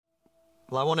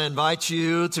Well, I want to invite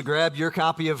you to grab your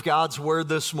copy of God's Word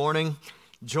this morning.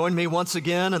 Join me once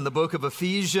again in the book of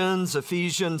Ephesians,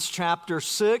 Ephesians chapter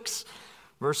 6,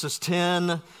 verses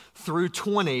 10 through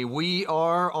 20. We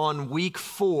are on week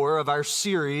 4 of our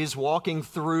series, walking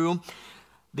through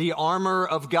the armor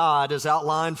of God as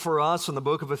outlined for us in the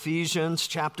book of Ephesians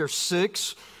chapter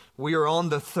 6. We are on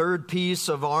the third piece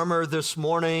of armor this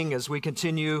morning as we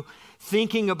continue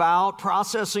thinking about,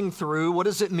 processing through, what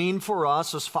does it mean for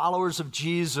us as followers of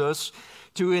Jesus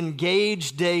to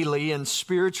engage daily in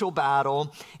spiritual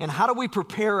battle, and how do we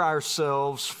prepare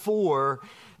ourselves for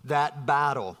that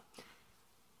battle?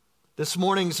 This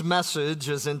morning's message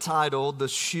is entitled, The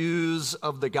Shoes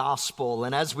of the Gospel.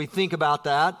 And as we think about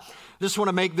that, I just want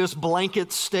to make this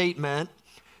blanket statement: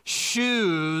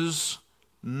 shoes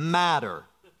matter.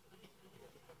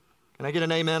 Can I get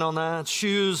an amen on that?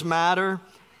 Shoes matter.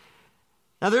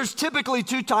 Now, there's typically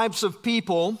two types of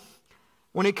people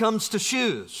when it comes to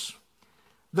shoes.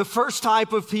 The first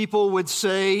type of people would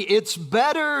say it's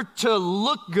better to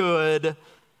look good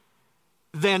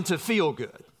than to feel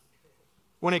good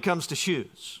when it comes to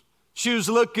shoes. Shoes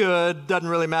look good, doesn't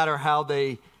really matter how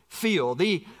they feel.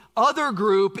 The other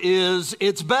group is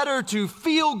it's better to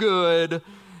feel good,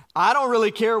 I don't really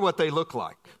care what they look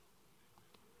like.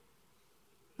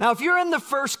 Now, if you're in the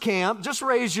first camp, just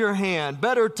raise your hand.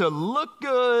 Better to look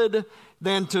good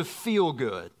than to feel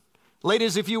good.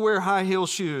 Ladies, if you wear high heel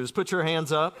shoes, put your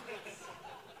hands up.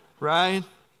 Right?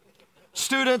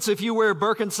 Students, if you wear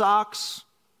Birkenstocks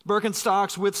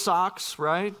with socks,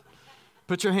 right?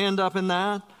 Put your hand up in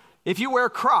that. If you wear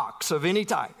Crocs of any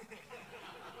type.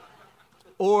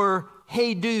 Or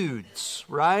hey dudes,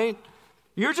 right?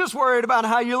 You're just worried about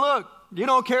how you look. You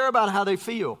don't care about how they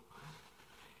feel.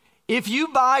 If you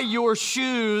buy your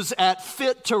shoes at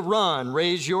Fit to Run,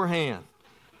 raise your hand.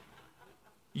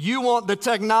 You want the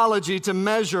technology to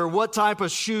measure what type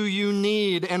of shoe you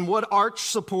need and what arch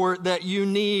support that you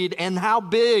need and how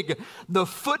big the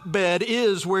footbed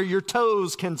is where your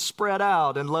toes can spread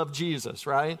out and love Jesus,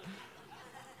 right?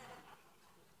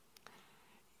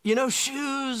 You know,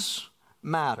 shoes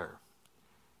matter.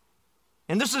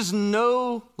 And this is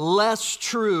no less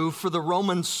true for the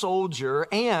Roman soldier,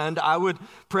 and I would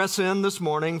press in this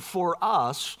morning for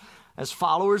us as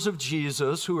followers of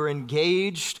Jesus who are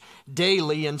engaged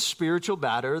daily in spiritual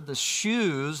battle. The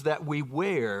shoes that we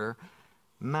wear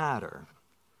matter.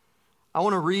 I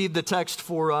want to read the text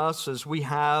for us as we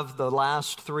have the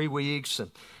last 3 weeks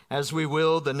and as we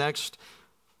will the next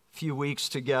few weeks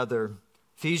together.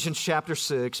 Ephesians chapter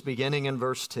 6, beginning in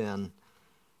verse 10.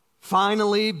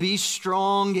 Finally, be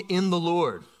strong in the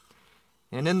Lord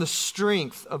and in the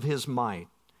strength of his might.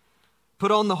 Put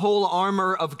on the whole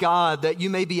armor of God that you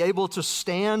may be able to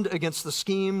stand against the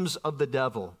schemes of the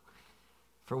devil.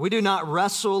 For we do not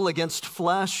wrestle against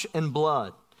flesh and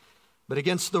blood, but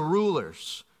against the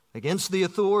rulers, against the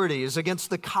authorities,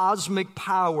 against the cosmic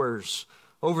powers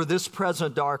over this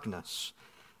present darkness,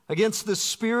 against the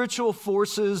spiritual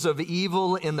forces of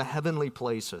evil in the heavenly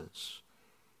places.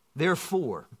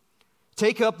 Therefore,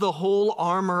 take up the whole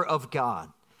armor of God,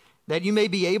 that you may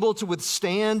be able to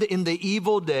withstand in the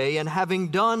evil day, and having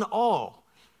done all,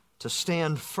 to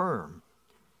stand firm.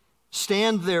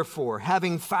 Stand therefore,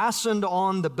 having fastened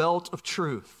on the belt of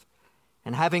truth,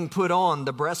 and having put on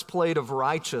the breastplate of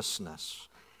righteousness,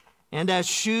 and as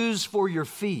shoes for your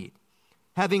feet,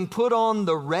 having put on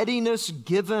the readiness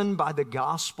given by the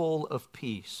gospel of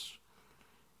peace.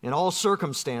 In all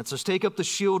circumstances, take up the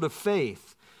shield of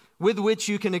faith, with which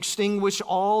you can extinguish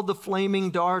all the flaming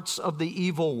darts of the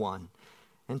evil one,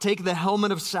 and take the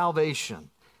helmet of salvation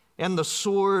and the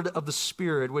sword of the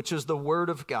Spirit, which is the word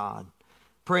of God,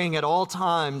 praying at all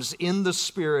times in the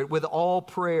Spirit with all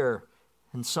prayer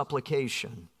and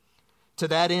supplication. To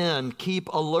that end, keep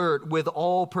alert with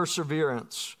all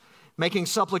perseverance, making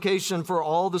supplication for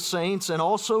all the saints and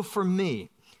also for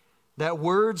me, that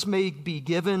words may be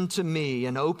given to me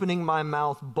in opening my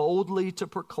mouth boldly to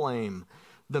proclaim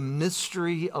the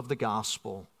mystery of the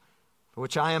gospel, for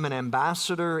which I am an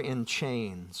ambassador in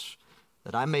chains,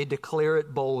 that I may declare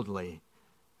it boldly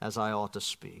as I ought to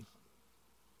speak.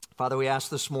 Father, we ask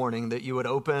this morning that you would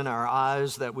open our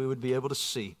eyes that we would be able to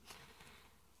see,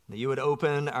 that you would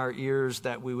open our ears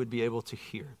that we would be able to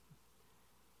hear,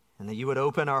 and that you would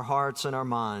open our hearts and our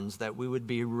minds that we would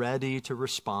be ready to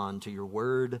respond to your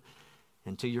word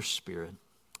and to your Spirit.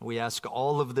 We ask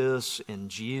all of this in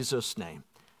Jesus' name.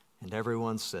 And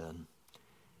everyone said,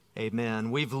 amen.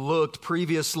 We've looked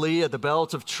previously at the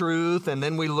belt of truth, and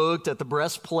then we looked at the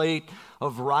breastplate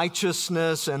of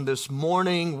righteousness, and this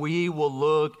morning we will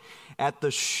look at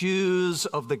the shoes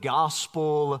of the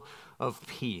gospel of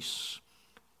peace.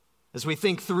 As we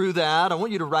think through that, I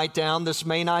want you to write down this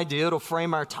main idea. It'll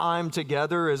frame our time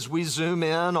together as we zoom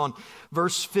in on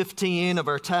verse 15 of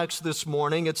our text this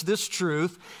morning. It's this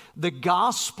truth: the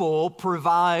gospel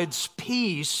provides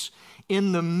peace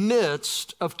in the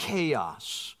midst of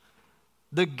chaos.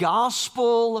 The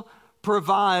gospel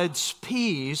provides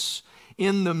peace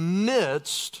in the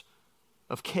midst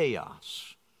of chaos.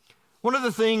 One of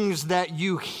the things that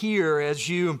you hear as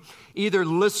you either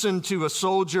listen to a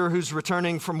soldier who's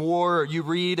returning from war, or you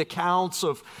read accounts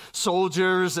of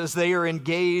soldiers as they are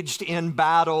engaged in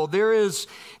battle, there is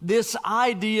this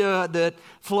idea that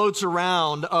floats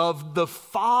around of the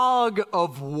fog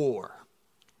of war.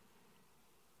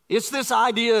 It's this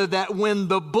idea that when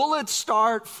the bullets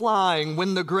start flying,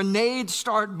 when the grenades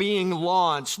start being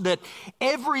launched, that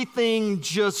everything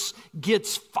just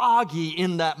gets foggy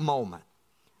in that moment.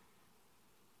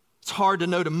 It's hard to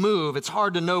know to move. It's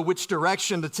hard to know which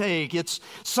direction to take. It's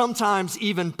sometimes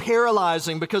even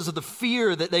paralyzing because of the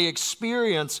fear that they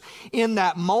experience in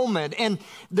that moment. And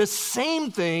the same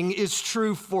thing is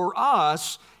true for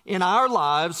us in our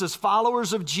lives as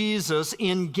followers of Jesus,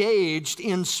 engaged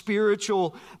in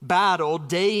spiritual battle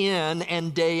day in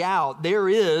and day out. There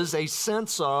is a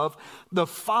sense of the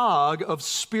fog of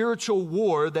spiritual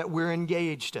war that we're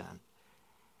engaged in.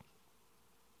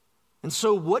 And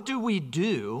so what do we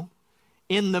do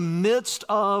in the midst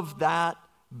of that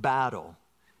battle?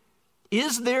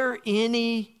 Is there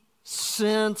any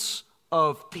sense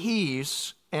of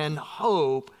peace and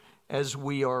hope as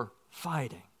we are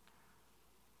fighting?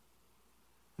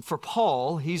 For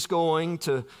Paul, he's going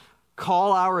to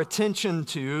call our attention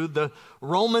to the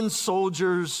Roman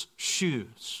soldier's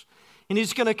shoes. And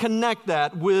he's going to connect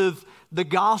that with the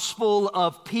gospel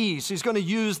of peace. He's going to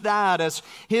use that as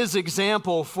his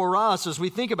example for us as we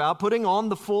think about putting on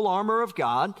the full armor of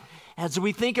God, as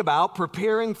we think about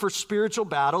preparing for spiritual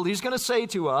battle. He's going to say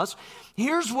to us,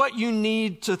 here's what you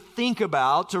need to think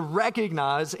about, to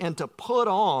recognize, and to put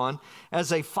on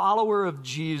as a follower of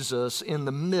Jesus in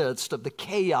the midst of the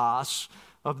chaos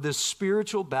of this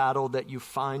spiritual battle that you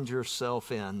find yourself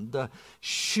in. The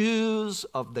shoes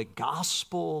of the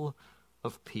gospel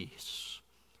of peace.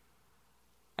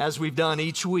 As we've done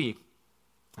each week,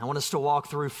 I want us to walk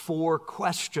through 4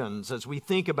 questions as we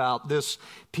think about this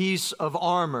piece of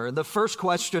armor. The first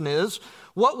question is,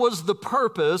 what was the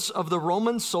purpose of the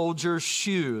Roman soldier's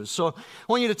shoes? So I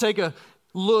want you to take a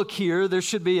look here. There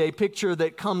should be a picture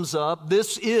that comes up.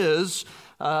 This is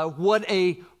what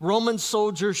a Roman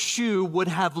soldier's shoe would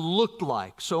have looked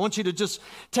like. So I want you to just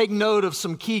take note of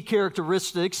some key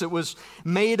characteristics. It was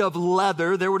made of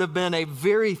leather. There would have been a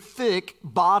very thick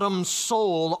bottom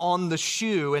sole on the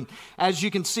shoe. And as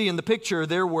you can see in the picture,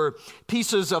 there were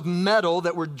pieces of metal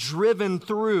that were driven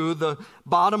through the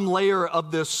bottom layer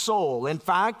of this sole. In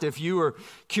fact, if you are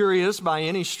curious by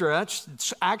any stretch,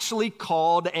 it's actually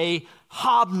called a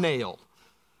hobnail.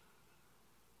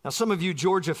 Now, some of you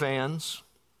Georgia fans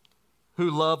who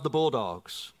love the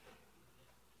Bulldogs,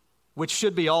 which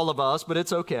should be all of us, but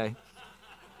it's okay.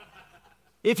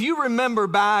 If you remember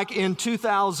back in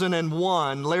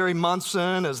 2001, Larry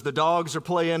Munson, as the Dogs are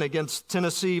playing against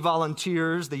Tennessee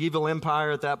Volunteers, the evil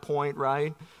empire at that point,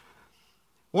 right?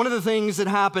 One of the things that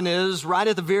happened is right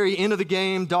at the very end of the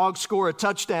game, Dogs score a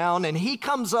touchdown, and he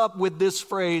comes up with this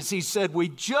phrase. He said, "We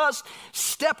just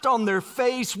stepped on their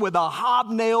face with a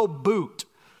hobnail boot."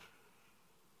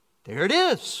 There it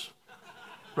is,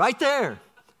 right there.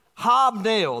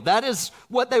 Hobnail. That is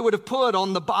what they would have put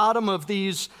on the bottom of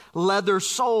these leather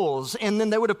soles. And then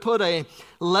they would have put a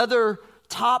leather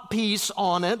top piece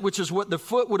on it, which is what the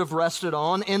foot would have rested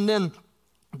on. And then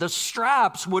the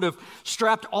straps would have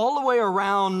strapped all the way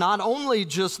around not only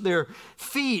just their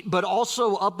feet, but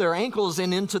also up their ankles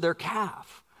and into their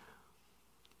calf.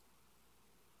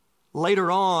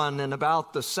 Later on, in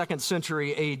about the 2nd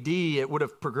century AD, it would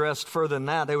have progressed further than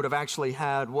that. They would have actually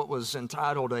had what was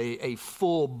entitled a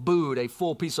full boot, a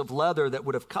full piece of leather that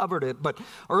would have covered it. But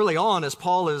early on, as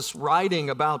Paul is writing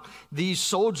about these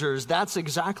soldiers, that's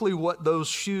exactly what those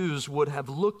shoes would have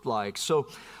looked like. So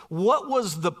what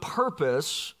was the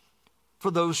purpose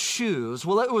for those shoes?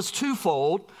 Well, it was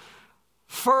twofold.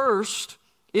 First,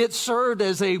 it served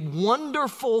as a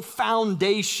wonderful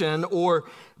foundation or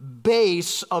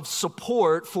base of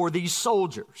support for these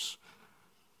soldiers.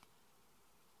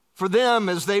 For them,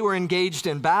 as they were engaged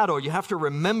in battle, you have to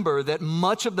remember that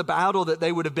much of the battle that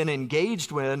they would have been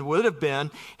engaged in would have been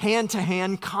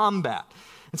hand-to-hand combat.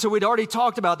 And so we'd already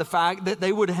talked about the fact that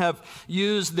they would have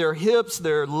used their hips,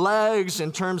 their legs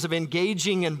in terms of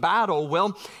engaging in battle.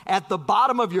 Well, at the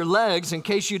bottom of your legs, in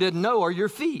case you didn't know, are your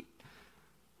feet.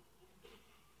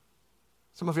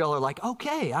 Some of y'all are like,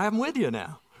 okay, I'm with you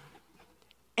now.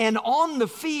 And on the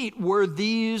feet were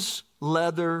these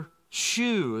leather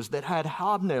shoes that had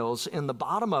hobnails in the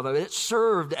bottom of it. It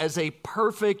served as a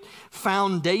perfect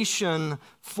foundation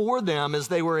for them as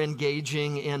they were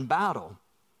engaging in battle.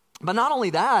 But not only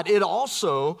that, it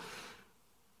also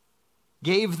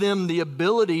gave them the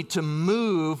ability to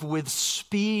move with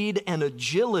speed and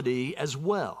agility as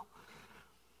well.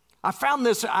 I found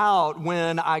this out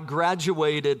when I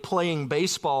graduated playing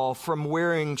baseball from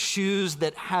wearing shoes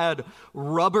that had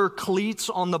rubber cleats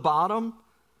on the bottom.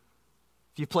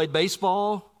 If you played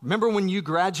baseball, remember when you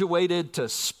graduated to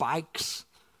spikes?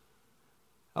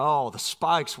 Oh, the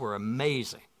spikes were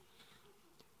amazing.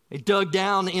 They dug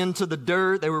down into the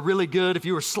dirt. They were really good. If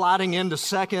you were sliding into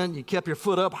second, you kept your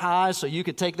foot up high so you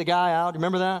could take the guy out.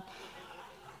 Remember that?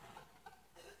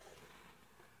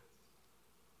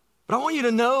 But I want you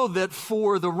to know that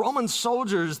for the Roman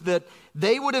soldiers, that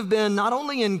they would have been not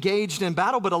only engaged in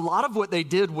battle, but a lot of what they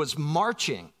did was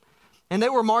marching. And they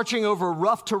were marching over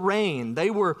rough terrain. They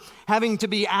were having to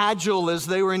be agile as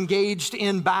they were engaged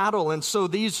in battle. And so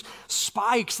these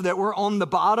spikes that were on the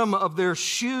bottom of their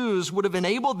shoes would have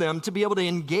enabled them to be able to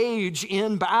engage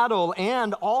in battle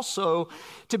and also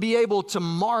to be able to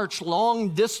march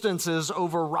long distances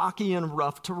over rocky and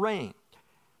rough terrain.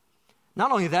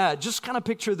 Not only that, just kind of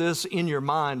picture this in your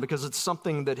mind because it's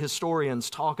something that historians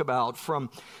talk about from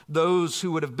those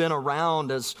who would have been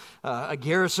around as a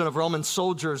garrison of Roman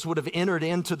soldiers would have entered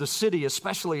into the city,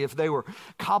 especially if they were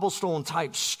cobblestone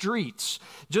type streets.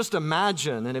 Just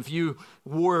imagine, and if you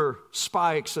wore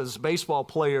spikes as a baseball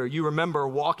player, you remember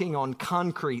walking on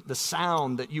concrete, the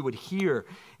sound that you would hear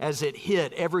as it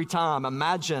hit every time.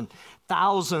 Imagine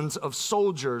thousands of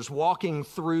soldiers walking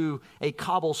through a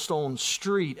cobblestone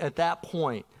street at that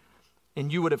point,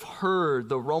 and you would have heard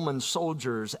the Roman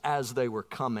soldiers as they were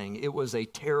coming. It was a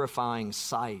terrifying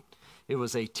sight. It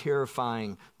was a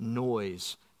terrifying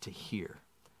noise to hear.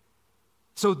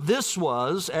 So this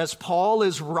was, as Paul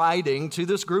is writing to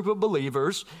this group of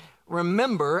believers,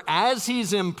 remember, as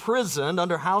he's imprisoned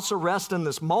under house arrest in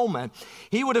this moment,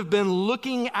 he would have been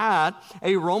looking at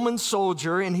a Roman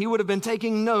soldier and he would have been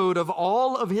taking note of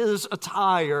all of his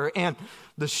attire and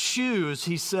the shoes,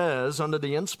 he says, under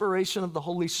the inspiration of the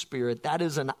Holy Spirit. That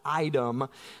is an item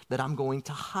that I'm going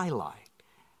to highlight.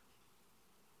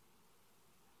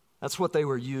 That's what they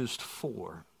were used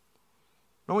for.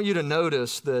 I want you to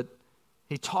notice that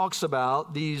he talks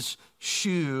about these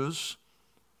shoes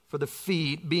for the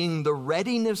feet being the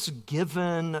readiness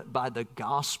given by the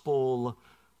gospel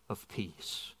of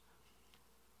peace.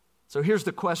 So here's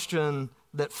the question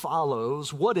that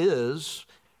follows. What is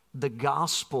the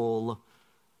gospel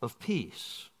of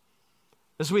peace?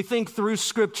 As we think through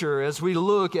Scripture, as we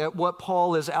look at what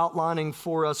Paul is outlining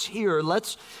for us here,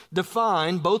 let's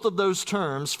define both of those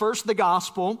terms. First, the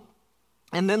gospel,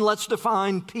 and then let's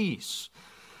define peace.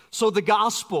 So the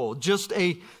gospel, just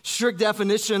a strict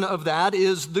definition of that,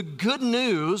 is the good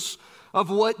news of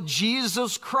what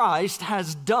Jesus Christ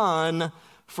has done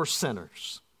for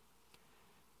sinners.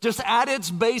 Just at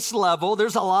its base level,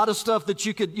 there's a lot of stuff that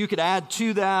you could add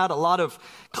to that, a lot of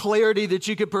clarity that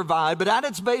you could provide, but at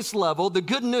its base level, the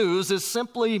good news is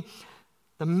simply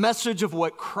the message of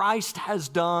what Christ has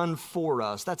done for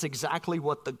us. That's exactly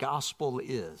what the gospel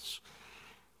is.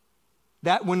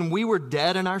 That when we were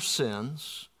dead in our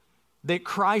sins, that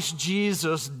Christ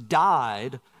Jesus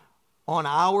died on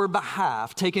our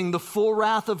behalf, taking the full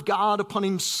wrath of God upon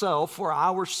himself for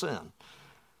our sin.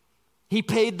 He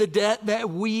paid the debt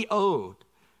that we owed.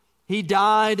 He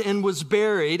died and was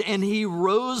buried, and he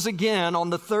rose again on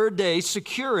the third day,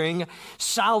 securing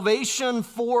salvation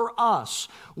for us.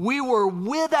 We were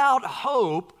without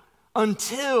hope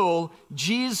until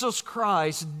Jesus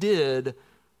Christ did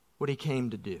what he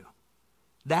came to do.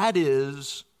 That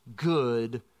is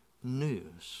good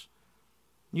news.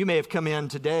 You may have come in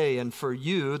today, and for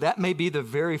you, that may be the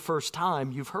very first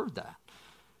time you've heard that.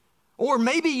 Or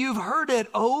maybe you've heard it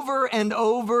over and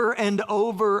over and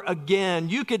over again.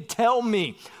 You could tell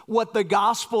me what the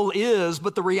gospel is,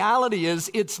 but the reality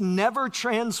is it's never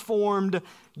transformed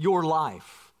your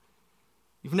life.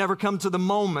 You've never come to the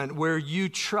moment where you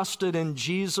trusted in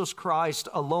Jesus Christ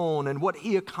alone and what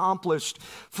he accomplished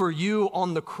for you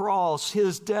on the cross,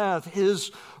 his death, his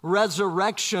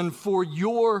resurrection for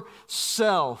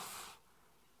yourself.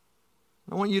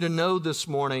 I want you to know this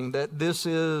morning that this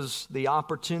is the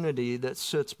opportunity that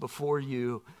sits before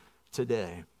you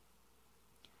today.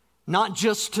 Not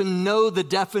just to know the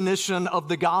definition of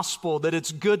the gospel, that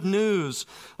it's good news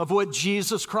of what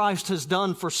Jesus Christ has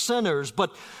done for sinners,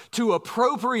 but to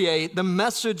appropriate the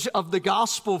message of the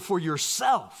gospel for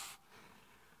yourself,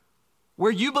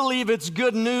 where you believe it's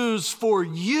good news for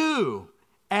you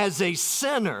as a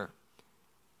sinner,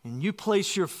 and you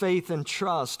place your faith and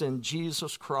trust in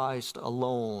Jesus Christ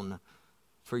alone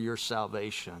for your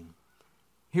salvation.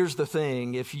 Here's the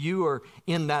thing, if you are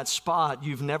in that spot,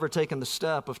 you've never taken the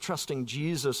step of trusting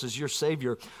Jesus as your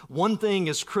Savior, one thing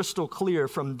is crystal clear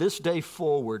from this day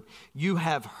forward: you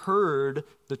have heard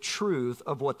the truth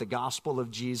of what the gospel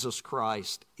of Jesus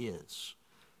Christ is.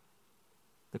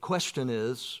 The question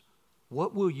is,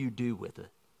 what will you do with it?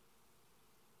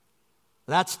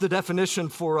 That's the definition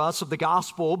for us of the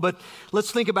gospel, but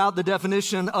let's think about the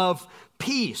definition of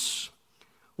peace.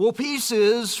 Well, peace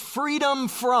is freedom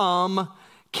from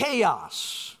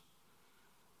chaos,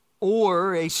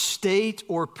 or a state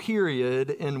or period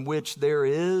in which there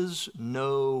is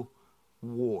no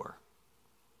war.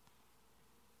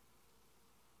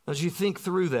 As you think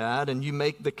through that and you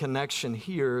make the connection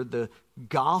here, the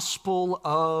gospel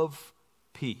of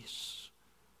peace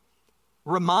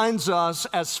reminds us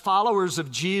as followers of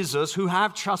Jesus who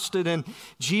have trusted in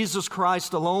Jesus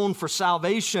Christ alone for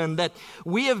salvation that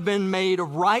we have been made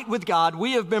right with God.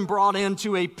 We have been brought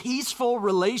into a peaceful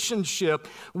relationship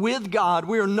with God.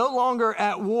 We are no longer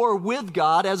at war with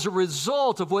God as a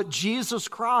result of what Jesus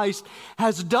Christ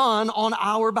has done on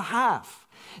our behalf.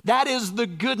 That is the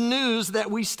good news that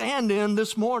we stand in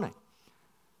this morning.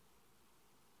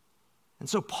 And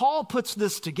so Paul puts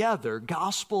this together,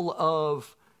 gospel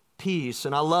of peace.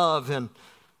 And I love in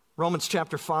Romans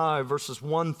chapter 5, verses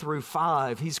 1 through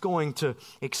 5, he's going to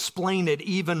explain it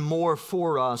even more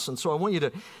for us. And so I want you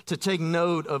to take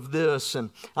note of this. And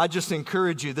I just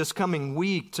encourage you this coming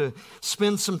week to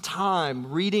spend some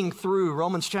time reading through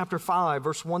Romans chapter 5,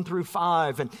 verse 1 through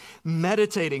 5, and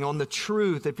meditating on the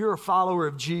truth, if you're a follower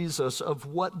of Jesus, of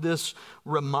what this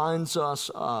reminds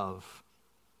us of.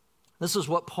 This is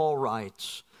what Paul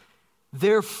writes.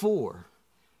 Therefore,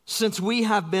 since we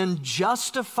have been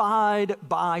justified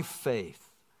by faith,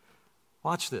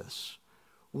 watch this,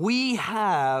 we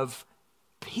have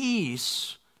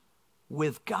peace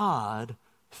with God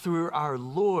through our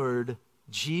Lord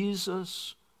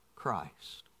Jesus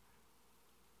Christ.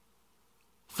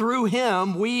 Through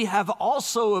him, we have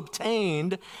also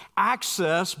obtained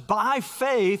access by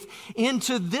faith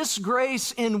into this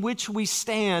grace in which we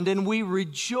stand, and we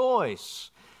rejoice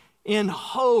in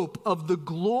hope of the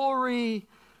glory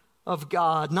of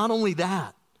God. Not only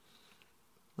that,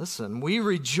 listen, we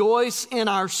rejoice in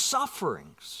our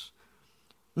sufferings,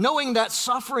 knowing that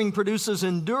suffering produces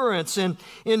endurance, and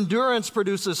endurance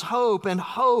produces hope, and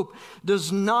hope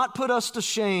does not put us to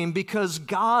shame because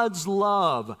God's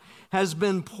love has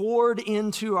been poured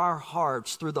into our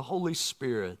hearts through the Holy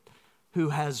Spirit who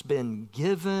has been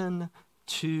given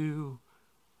to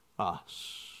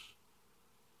us.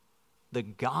 The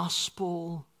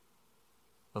gospel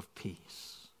of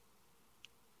peace.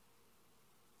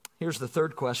 Here's the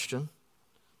third question.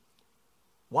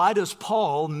 Why does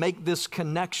Paul make this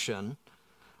connection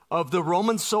of the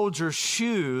Roman soldier's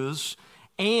shoes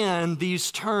and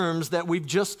these terms that we've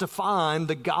just defined,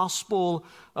 the gospel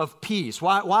of peace?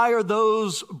 Why are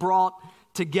those brought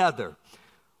together?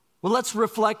 Well, let's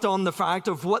reflect on the fact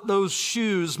of what those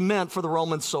shoes meant for the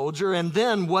Roman soldier and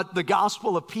then what the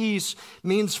gospel of peace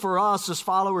means for us as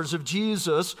followers of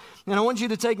Jesus. And I want you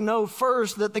to take note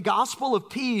first that the gospel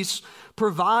of peace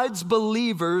provides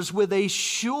believers with a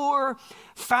sure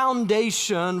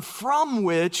foundation from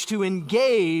which to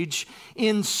engage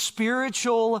in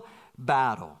spiritual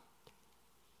battle.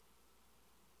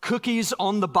 Cookies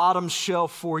on the bottom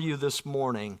shelf for you this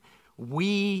morning.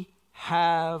 We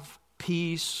have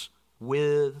peace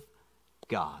with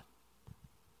God.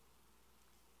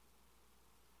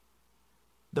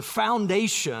 The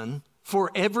foundation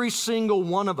for every single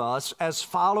one of us as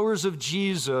followers of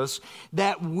Jesus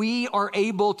that we are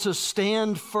able to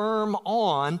stand firm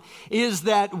on is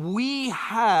that we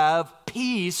have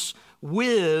peace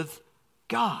with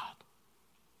God.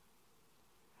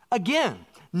 Again,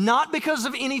 not because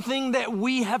of anything that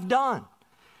we have done.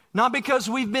 Not because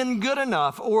we've been good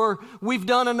enough or we've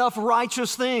done enough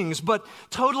righteous things, but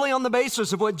totally on the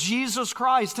basis of what Jesus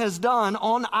Christ has done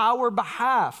on our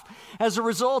behalf. As a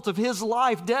result of his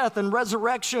life, death, and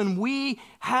resurrection, we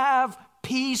have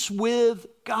peace with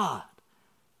God.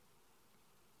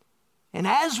 And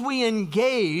as we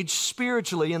engage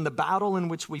spiritually in the battle in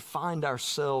which we find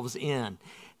ourselves in,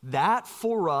 that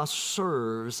for us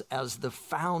serves as the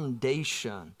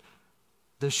foundation,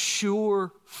 the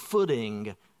sure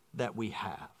footing that we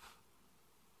have.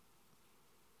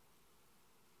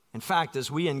 In fact, as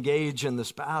we engage in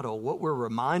this battle, what we're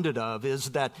reminded of is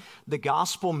that the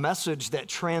gospel message that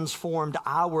transformed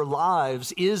our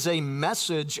lives is a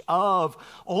message of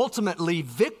ultimately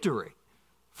victory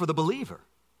for the believer.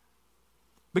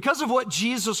 Because of what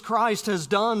Jesus Christ has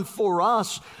done for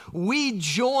us, we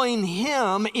join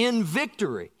him in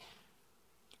victory.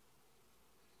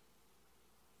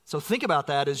 So think about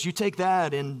that as you take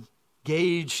that and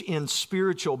engage in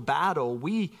spiritual battle.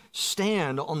 We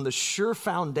stand on the sure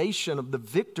foundation of the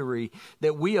victory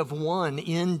that we have won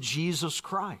in Jesus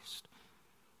Christ.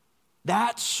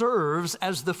 That serves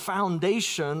as the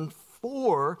foundation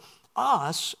for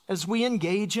us as we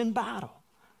engage in battle.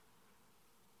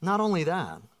 Not only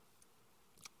that,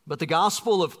 but the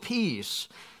gospel of peace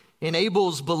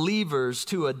enables believers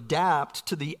to adapt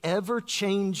to the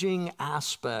ever-changing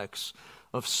aspects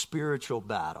of spiritual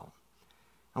battle.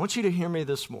 I want you to hear me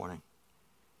this morning.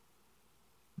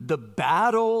 The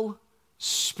battle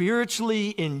spiritually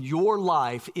in your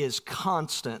life is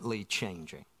constantly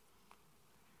changing.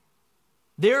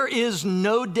 There is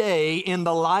no day in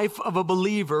the life of a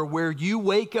believer where you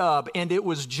wake up and it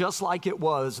was just like it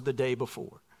was the day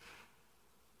before.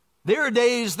 There are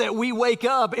days that we wake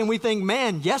up and we think,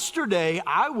 man, yesterday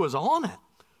I was on it.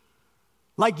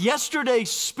 Like yesterday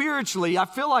spiritually, I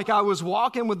feel like I was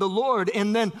walking with the Lord,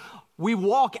 and then we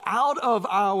walk out of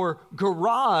our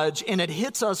garage and it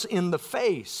hits us in the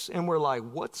face and we're like,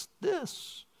 what's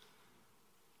this?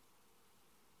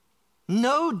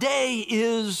 No day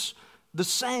is the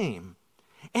same,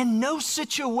 and no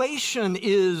situation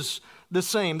is the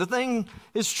same. The thing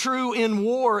is true in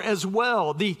war as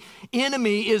well. The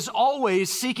enemy is always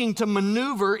seeking to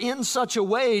maneuver in such a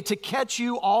way to catch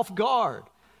you off guard.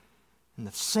 And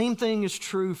the same thing is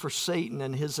true for Satan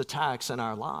and his attacks in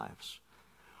our lives.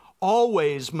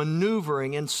 Always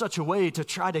maneuvering in such a way to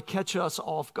try to catch us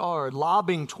off guard,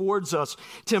 lobbing towards us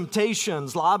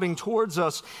temptations, lobbing towards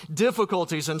us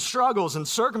difficulties and struggles and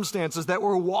circumstances that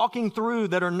we're walking through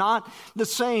that are not the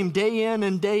same day in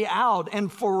and day out.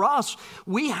 And for us,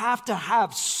 we have to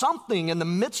have something in the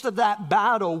midst of that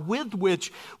battle with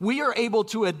which we are able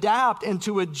to adapt and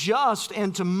to adjust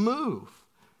and to move.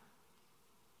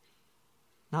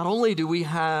 Not only do we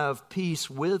have peace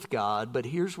with God, but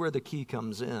here's where the key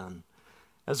comes in.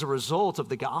 As a result of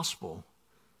the gospel,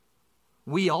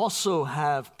 we also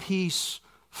have peace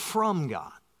from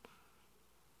God.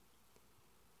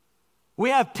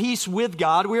 We have peace with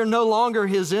God. We are no longer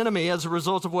his enemy as a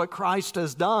result of what Christ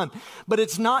has done. But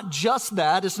it's not just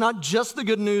that. It's not just the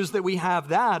good news that we have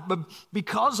that, but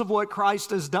because of what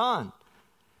Christ has done,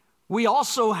 we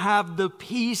also have the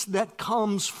peace that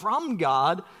comes from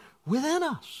God within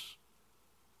us.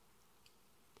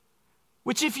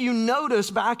 Which, if you notice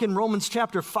back in Romans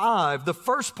chapter 5, the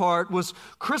first part was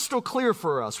crystal clear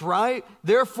for us, right?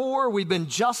 Therefore, we've been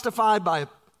justified by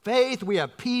faith. We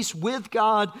have peace with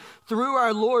God through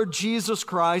our Lord Jesus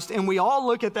Christ. And we all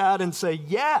look at that and say,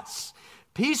 yes,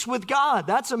 peace with God.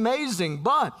 That's amazing.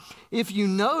 But if you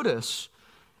notice,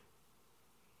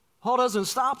 Paul doesn't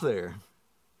stop there.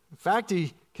 In fact,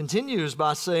 he continues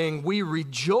by saying, we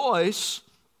rejoice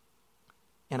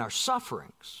in our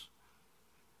sufferings.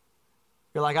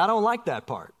 You're like, I don't like that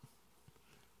part.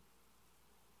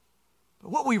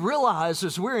 But what we realize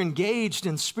as we're engaged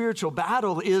in spiritual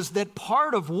battle is that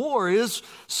part of war is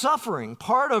suffering.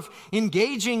 Part of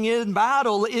engaging in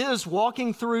battle is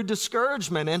walking through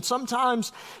discouragement and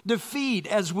sometimes defeat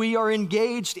as we are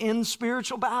engaged in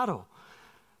spiritual battle.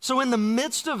 So in the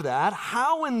midst of that,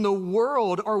 how in the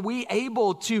world are we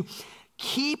able to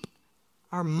keep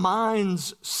our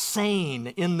minds sane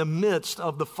in the midst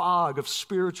of the fog of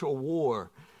spiritual war?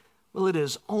 Well, it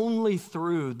is only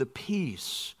through the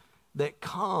peace that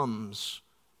comes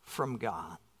from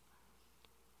God.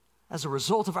 As a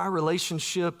result of our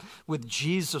relationship with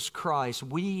Jesus Christ,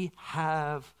 we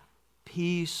have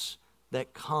peace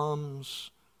that comes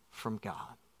from God.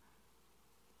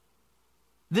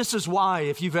 This is why,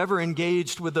 if you've ever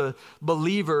engaged with a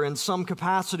believer in some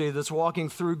capacity that's walking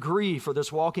through grief or that's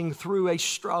walking through a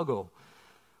struggle,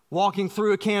 walking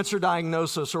through a cancer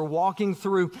diagnosis or walking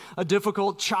through a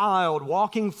difficult child,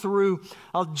 walking through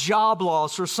a job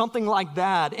loss or something like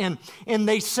that, and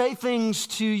they say things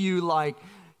to you like,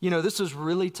 this is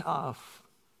really tough,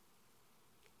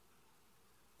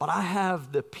 but I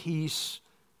have the peace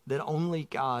that only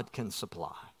God can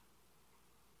supply.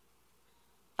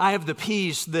 I have the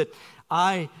peace that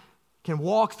I can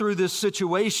walk through this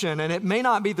situation, and it may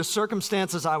not be the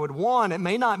circumstances I would want. It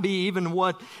may not be even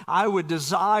what I would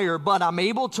desire, but I'm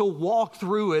able to walk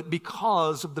through it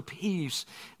because of the peace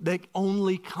that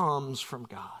only comes from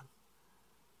God.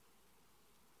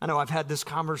 I know I've had this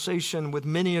conversation with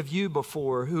many of you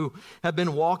before who have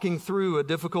been walking through a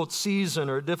difficult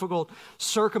season or a difficult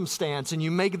circumstance, and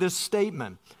you make this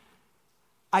statement: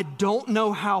 I don't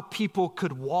know how people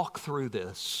could walk through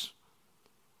this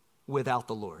without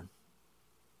the Lord.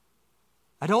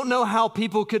 I don't know how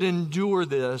people could endure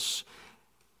this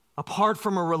apart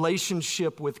from a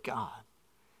relationship with God,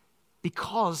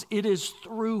 because it is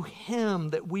through Him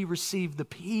that we receive the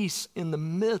peace in the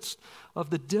midst of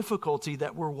the difficulty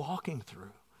that we're walking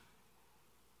through.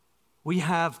 We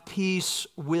have peace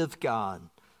with God.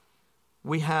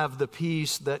 We have the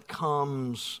peace that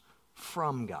comes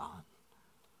from God.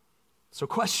 So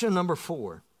question number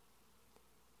 4,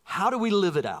 how do we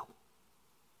live it out?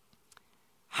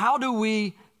 How do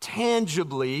we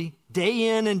tangibly,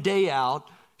 day in and day out,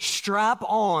 strap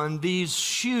on these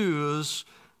shoes,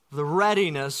 the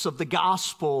readiness of the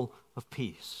gospel of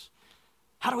peace?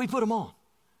 How do we put them on?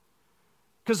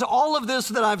 Because all of this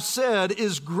that I've said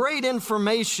is great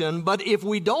information, but if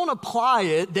we don't apply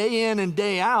it day in and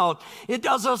day out, it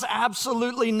does us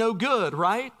absolutely no good,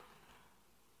 right?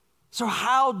 So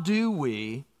how do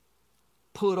we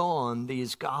put on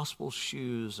these gospel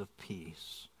shoes of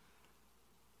peace?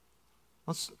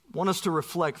 I want us to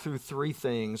reflect through 3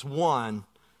 things. 1,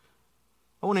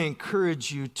 I want to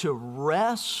encourage you to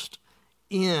rest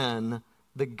in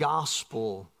the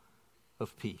gospel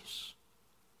of peace.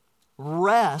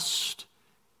 Rest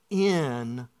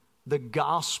in the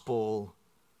gospel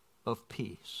of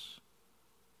peace.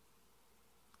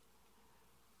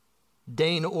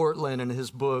 Dane Ortlund, in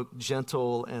his book,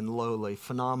 Gentle and Lowly,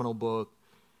 phenomenal book.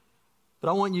 But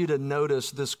I want you to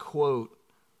notice this quote.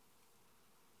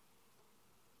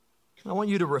 I want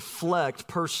you to reflect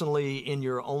personally in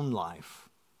your own life.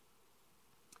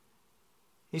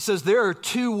 He says there are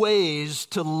 2 ways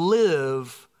to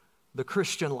live the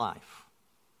Christian life.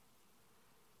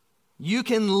 You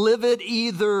can live it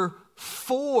either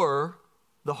for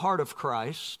the heart of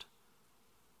Christ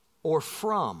or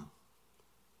from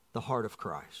the heart of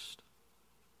Christ.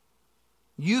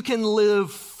 You can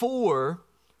live for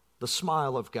the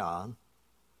smile of God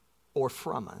or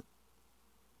from it.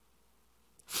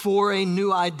 For a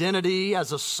new identity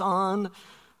as a son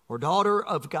or daughter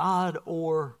of God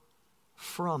or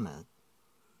from it.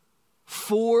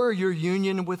 For your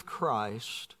union with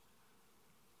Christ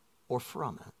or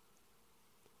from it.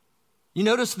 You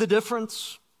notice the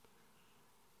difference?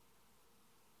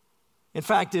 In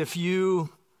fact, if you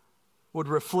would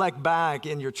reflect back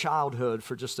in your childhood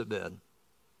for just a bit,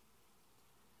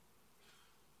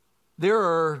 there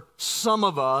are some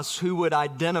of us who would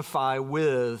identify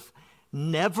with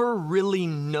never really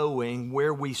knowing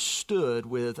where we stood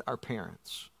with our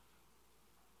parents.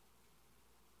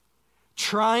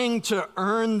 Trying to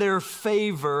earn their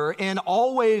favor and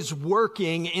always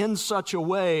working in such a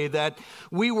way that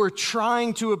we were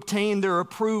trying to obtain their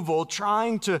approval,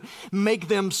 trying to make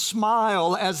them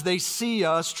smile as they see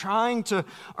us, trying to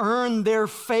earn their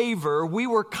favor. We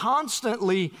were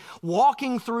constantly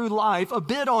walking through life a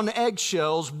bit on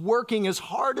eggshells, working as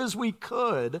hard as we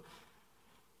could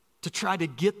to try to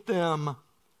get them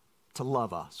to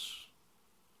love us.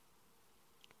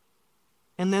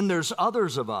 And then there's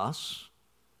others of us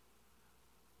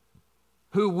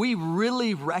who we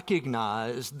really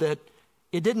recognize that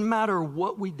it didn't matter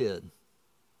what we did.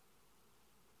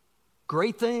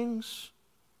 Great things,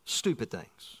 stupid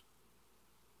things.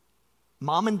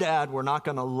 Mom and Dad were not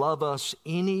going to love us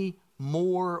any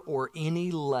more or any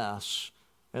less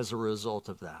as a result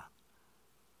of that.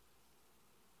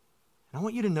 And I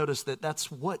want you to notice that that's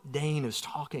what Dane is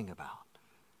talking about.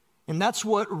 And that's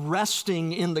what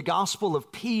resting in the gospel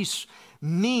of peace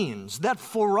means. That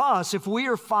for us, if we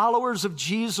are followers of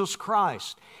Jesus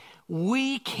Christ,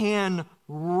 we can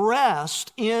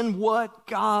rest in what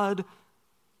God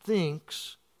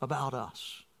thinks about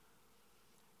us.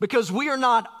 Because we are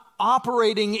not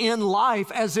operating in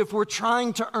life as if we're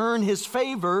trying to earn His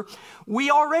favor.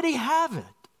 We already have it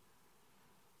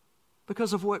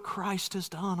because of what Christ has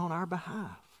done on our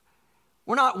behalf.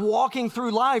 We're not walking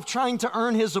through life trying to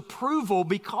earn His approval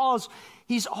because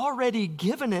He's already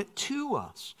given it to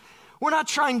us. We're not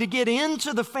trying to get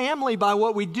into the family by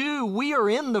what we do. We are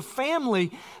in the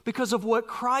family because of what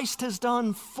Christ has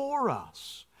done for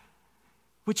us,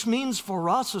 which means for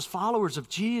us as followers of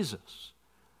Jesus,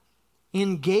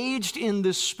 engaged in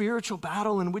this spiritual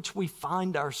battle in which we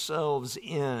find ourselves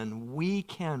in, we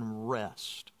can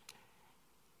rest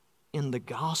in the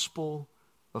gospel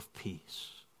of peace.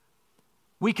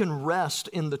 We can rest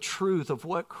in the truth of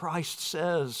what Christ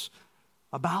says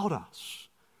about us.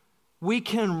 We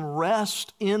can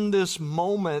rest in this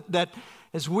moment that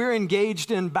as we're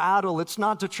engaged in battle, it's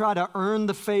not to try to earn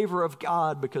the favor of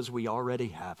God because we already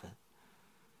have it.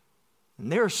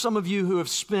 And there are some of you who have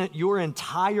spent your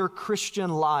entire Christian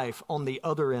life on the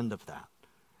other end of that.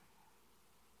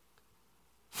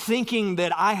 thinking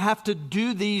that I have to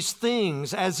do these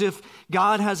things as if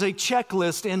God has a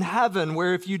checklist in heaven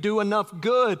where if you do enough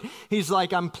good, he's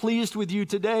like, I'm pleased with you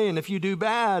today. And if you do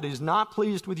bad, he's not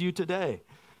pleased with you today.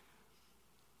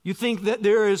 You think that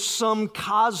there is some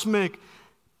cosmic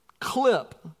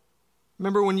clip.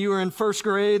 Remember when you were in first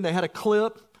grade, they had a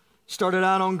clip, started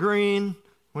out on green,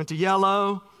 went to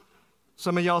yellow.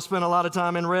 Some of y'all spent a lot of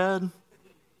time in red.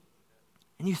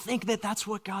 And you think that that's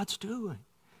what God's doing.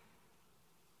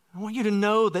 I want you to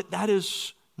know that that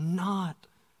is not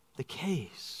the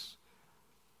case.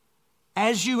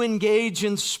 As you engage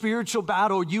in spiritual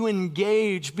battle, you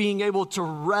engage being able to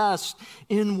rest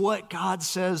in what God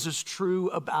says is true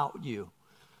about you.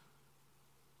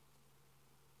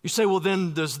 You say, well,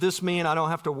 then does this mean I don't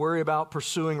have to worry about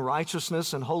pursuing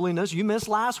righteousness and holiness? You missed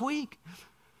last week.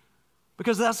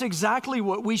 Because that's exactly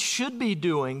what we should be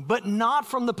doing, but not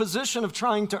from the position of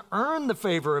trying to earn the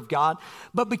favor of God,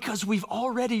 but because we've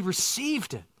already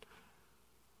received it.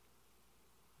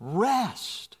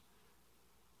 Rest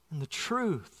in the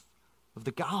truth of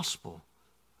the gospel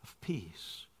of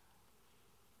peace.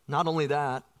 Not only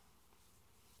that,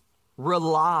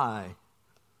 rely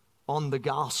on the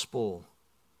gospel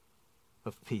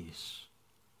of peace.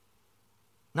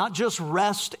 Not just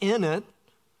rest in it,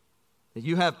 that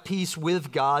you have peace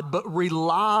with God, but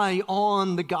rely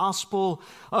on the gospel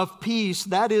of peace.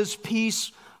 That is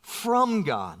peace from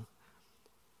God.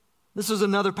 This is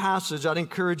another passage I'd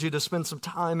encourage you to spend some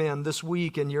time in this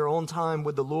week in your own time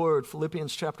with the Lord.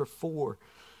 Philippians chapter 4,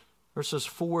 verses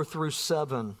 4 through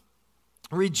 7.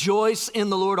 Rejoice in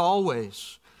the Lord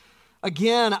always.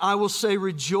 Again, I will say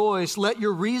rejoice. Let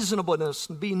your reasonableness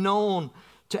be known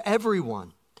to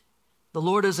everyone. The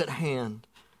Lord is at hand.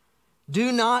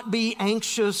 Do not be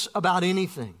anxious about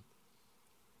anything,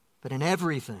 but in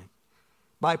everything,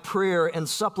 by prayer and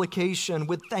supplication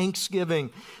with thanksgiving,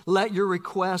 let your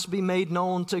requests be made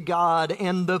known to God,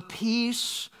 and the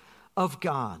peace of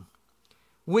God,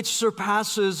 which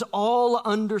surpasses all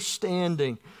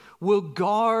understanding, will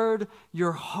guard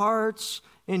your hearts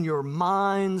and your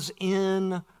minds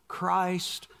in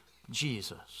Christ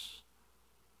Jesus.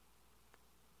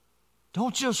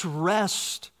 Don't just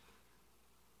rest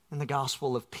in the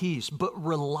gospel of peace, but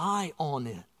rely on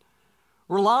it.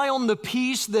 Rely on the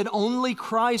peace that only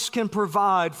Christ can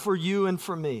provide for you and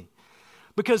for me.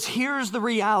 Because here's the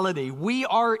reality. We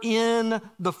are in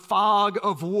the fog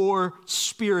of war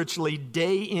spiritually,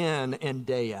 day in and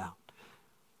day out.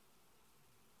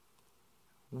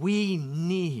 We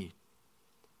need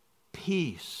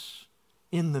peace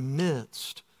in the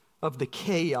midst of the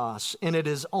chaos, and it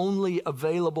is only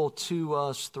available to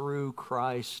us through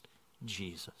Christ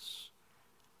Jesus.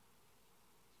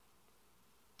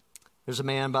 There's a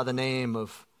man by the name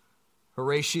of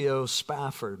Horatio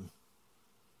Spafford.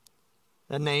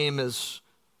 That name is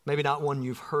maybe not one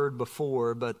you've heard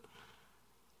before, but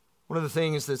one of the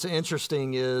things that's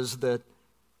interesting is that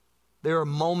there are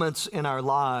moments in our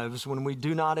lives when we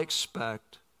do not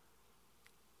expect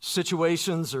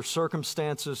situations or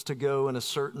circumstances to go in a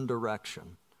certain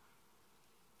direction,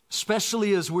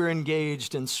 especially as we're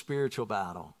engaged in spiritual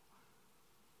battle.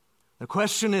 The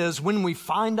question is, when we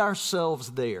find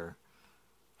ourselves there,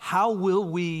 how will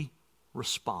we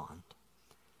respond?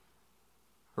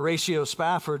 Horatio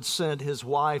Spafford sent his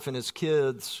wife and his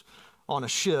kids on a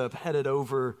ship headed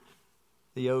over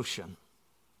the ocean.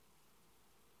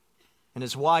 And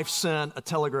his wife sent a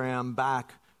telegram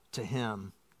back to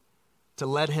him to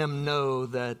let him know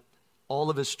that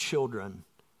all of his children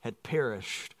had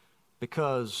perished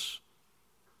because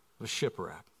of a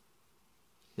shipwreck.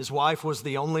 His wife was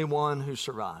the only one who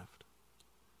survived.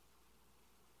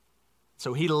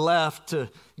 So he left to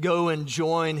go and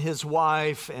join his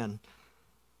wife, and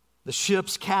the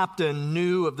ship's captain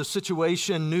knew of the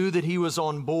situation, knew that he was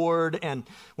on board, and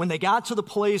when they got to the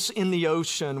place in the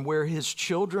ocean where his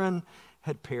children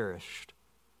had perished,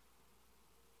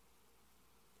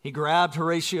 he grabbed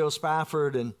Horatio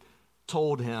Spafford and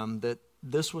told him that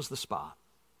this was the spot.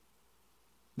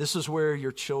 This is where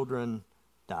your children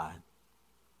died.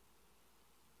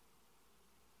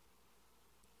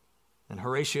 And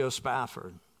Horatio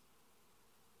Spafford,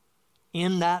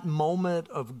 in that moment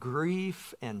of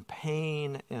grief and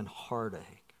pain and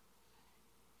heartache,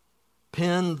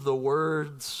 penned the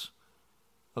words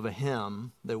of a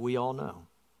hymn that we all know.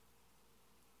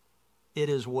 It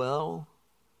is well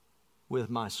with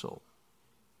my soul.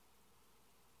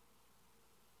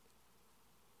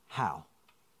 How?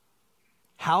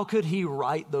 How could he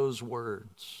write those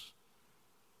words?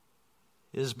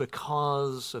 It is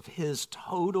because of his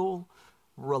total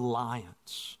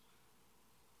reliance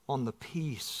on the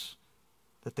peace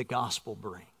that the gospel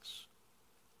brings.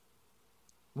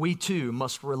 we too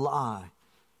must rely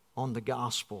on the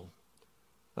gospel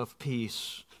of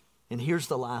peace. And here's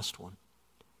the last one.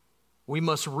 We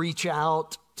must reach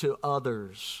out to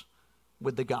others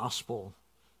with the gospel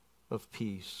of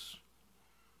peace.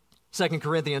 2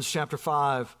 Corinthians chapter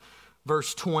 5,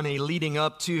 verse 20, leading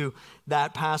up to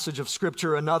that passage of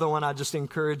Scripture, another one I just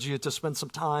encourage you to spend some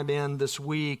time in this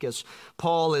week as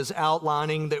Paul is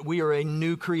outlining that we are a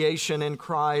new creation in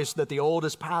Christ, that the old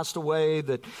has passed away,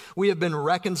 that we have been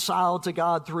reconciled to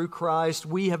God through Christ.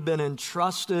 We have been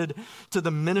entrusted to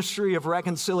the ministry of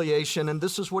reconciliation. And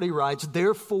this is what he writes,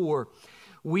 therefore,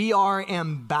 we are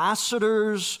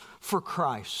ambassadors for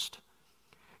Christ.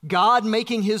 God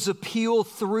making his appeal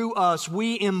through us,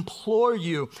 we implore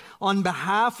you on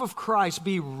behalf of Christ,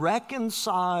 be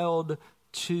reconciled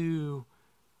to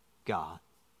God.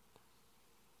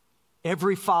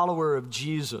 Every follower of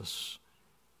Jesus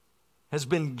has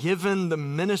been given the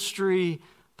ministry,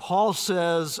 Paul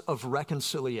says, of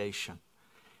reconciliation.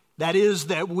 That is,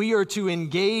 that we are to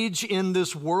engage in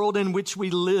this world in which we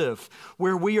live,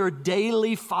 where we are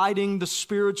daily fighting the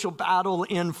spiritual battle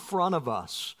in front of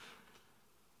us,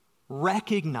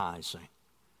 recognizing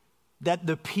that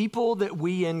the people that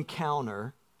we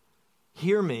encounter,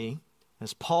 hear me,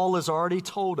 as Paul has already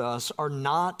told us, are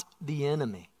not the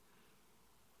enemy.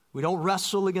 We don't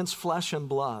wrestle against flesh and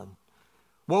blood.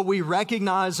 What we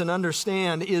recognize and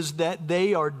understand is that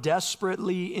they are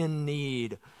desperately in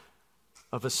need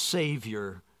of a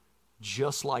Savior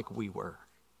just like we were.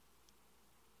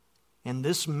 And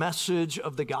this message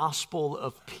of the gospel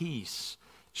of peace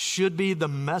should be the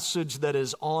message that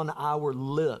is on our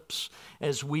lips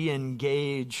as we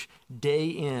engage day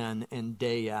in and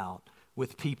day out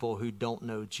with people who don't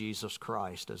know Jesus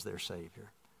Christ as their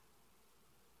Savior.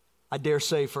 I dare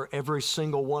say for every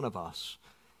single one of us,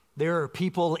 there are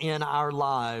people in our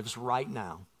lives right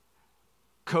now,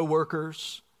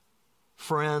 coworkers,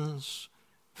 friends,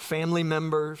 family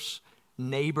members,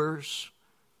 neighbors,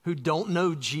 who don't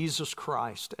know Jesus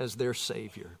Christ as their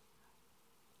Savior.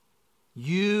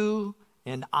 You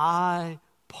and I,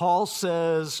 Paul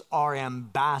says, are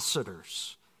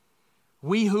ambassadors.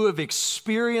 We who have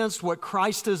experienced what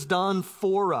Christ has done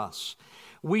for us.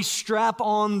 We strap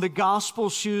on the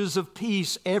gospel shoes of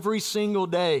peace every single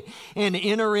day and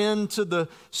enter into the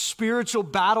spiritual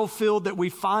battlefield that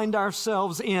we find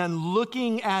ourselves in,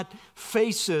 looking at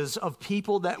faces of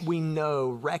people that we know,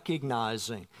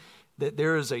 recognizing that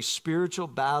there is a spiritual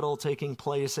battle taking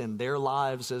place in their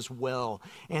lives as well.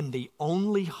 And the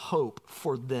only hope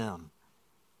for them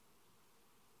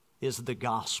is the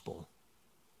gospel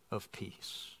of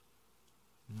peace.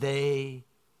 They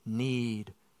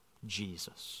need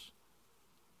Jesus.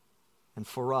 And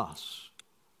for us,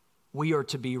 we are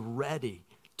to be ready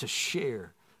to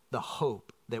share the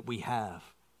hope that we have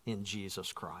in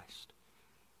Jesus Christ.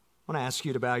 I want to ask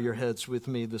you to bow your heads with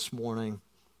me this morning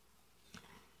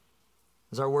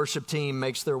as our worship team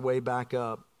makes their way back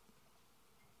up.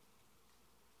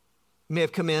 You may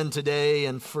have come in today,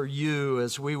 and for you,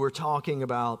 as we were talking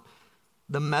about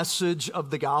the message of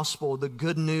the gospel, the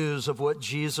good news of what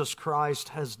Jesus Christ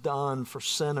has done for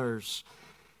sinners,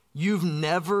 you've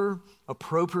never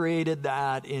appropriated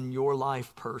that in your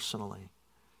life personally.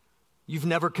 You've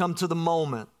never come to the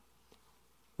moment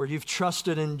where you've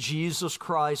trusted in Jesus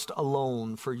Christ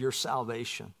alone for your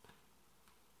salvation.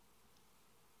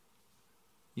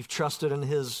 You've trusted in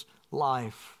his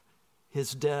life,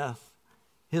 his death,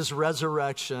 his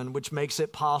resurrection, which makes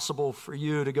it possible for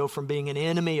you to go from being an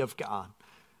enemy of God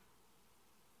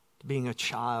to being a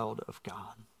child of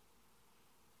God.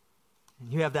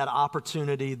 And you have that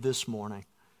opportunity this morning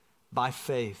by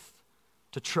faith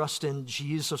to trust in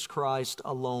Jesus Christ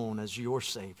alone as your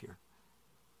Savior.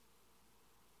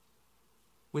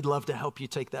 We'd love to help you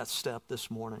take that step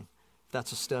this morning, if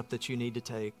that's a step that you need to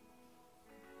take.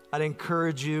 I'd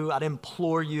encourage you, I'd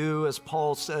implore you, as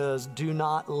Paul says, do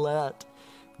not let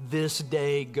this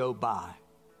day go by,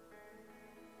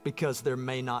 because there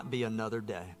may not be another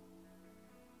day.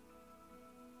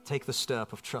 Take the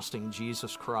step of trusting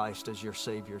Jesus Christ as your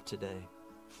Savior today.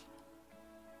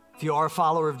 If you are a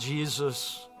follower of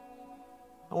Jesus,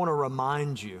 I want to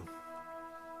remind you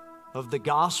of the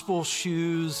gospel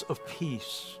shoes of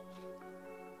peace,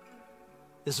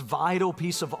 this vital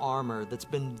piece of armor that's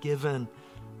been given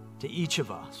to each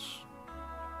of us,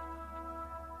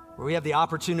 where we have the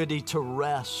opportunity to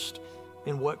rest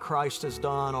in what Christ has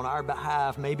done on our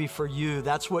behalf. Maybe for you,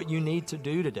 that's what you need to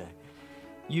do today.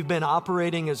 You've been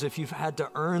operating as if you've had to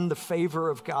earn the favor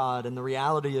of God, and the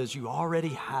reality is you already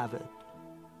have it.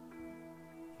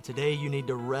 Today you need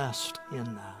to rest in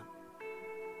that.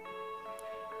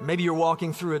 Maybe you're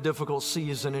walking through a difficult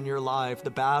season in your life.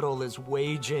 The battle is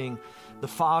waging. The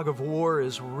fog of war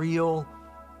is real.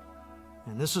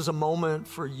 And this is a moment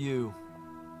for you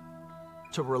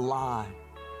to rely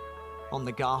on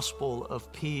the gospel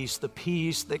of peace, the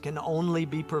peace that can only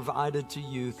be provided to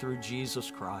you through Jesus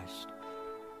Christ.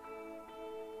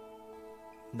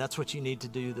 And that's what you need to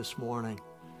do this morning,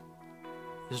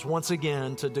 is once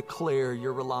again to declare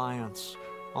your reliance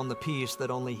on the peace that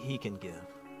only He can give.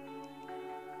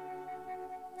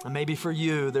 And maybe for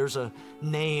you, there's a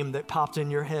name that popped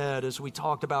in your head as we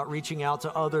talked about reaching out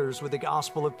to others with the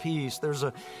gospel of peace. There's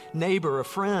a neighbor, a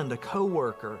friend, a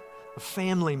coworker, a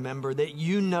family member that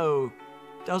you know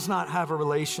does not have a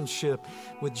relationship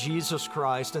with Jesus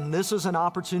Christ. And this is an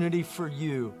opportunity for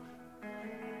you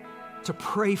to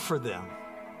pray for them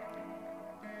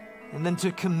and then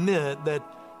to commit that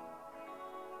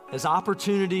as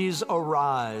opportunities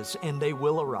arise, and they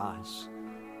will arise,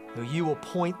 you will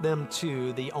point them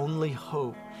to the only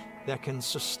hope that can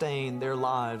sustain their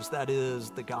lives. That is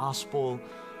the gospel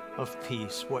of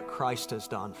peace, what Christ has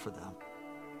done for them.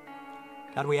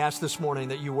 God, we ask this morning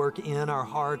that you work in our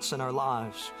hearts and our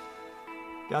lives.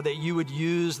 God, that you would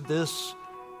use this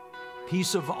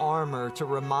piece of armor to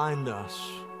remind us,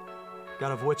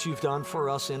 God, of what you've done for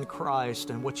us in Christ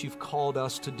and what you've called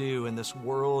us to do in this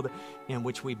world in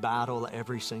which we battle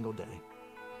every single day.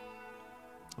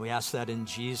 We ask that in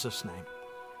Jesus' name.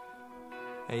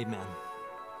 Amen.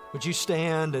 Would you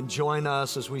stand and join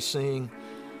us as we sing?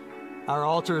 Our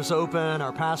altar is open.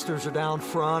 Our pastors are down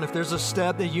front. If there's a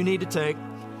step that you need to take,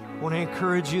 I want to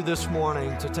encourage you this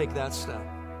morning to take that step.